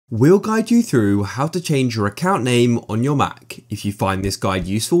We'll guide you through how to change your account name on your Mac. If you find this guide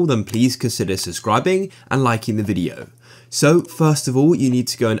useful, then please consider subscribing and liking the video. So first of all, you need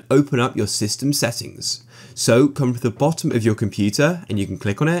to go and open up your system settings. So come to the bottom of your computer and you can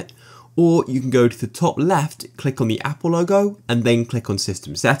click on it, or you can go to the top left, click on the Apple logo and then click on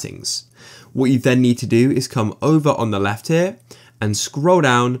system settings. What you then need to do is come over on the left here and scroll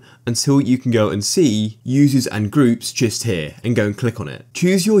down until you can go and see users and groups just here and go and click on it.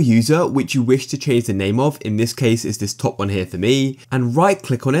 Choose your user which you wish to change the name of. In this case is this top one here for me, and right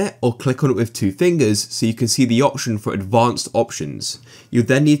click on it or click on it with two fingers so you can see the option for advanced options. You'll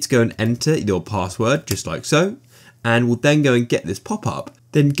then need to go and enter your password just like so, and we'll then go and get this pop-up.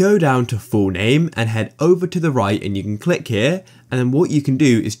 Then go down to full name and head over to the right and you can click here, and then what you can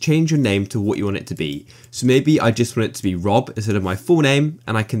do is change your name to what you want it to be. So maybe I just want it to be Rob instead of my full name,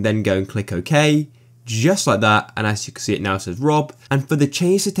 and I can then go and click OK, just like that, and as you can see it now says Rob. And for the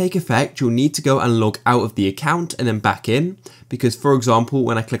change to take effect, you'll need to go and log out of the account and then back in, because for example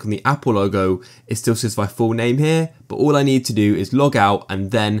when I click on the Apple logo it still says my full name here, but all I need to do is log out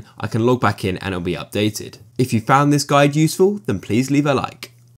and then I can log back in and it'll be updated. If you found this guide useful, then please leave a like.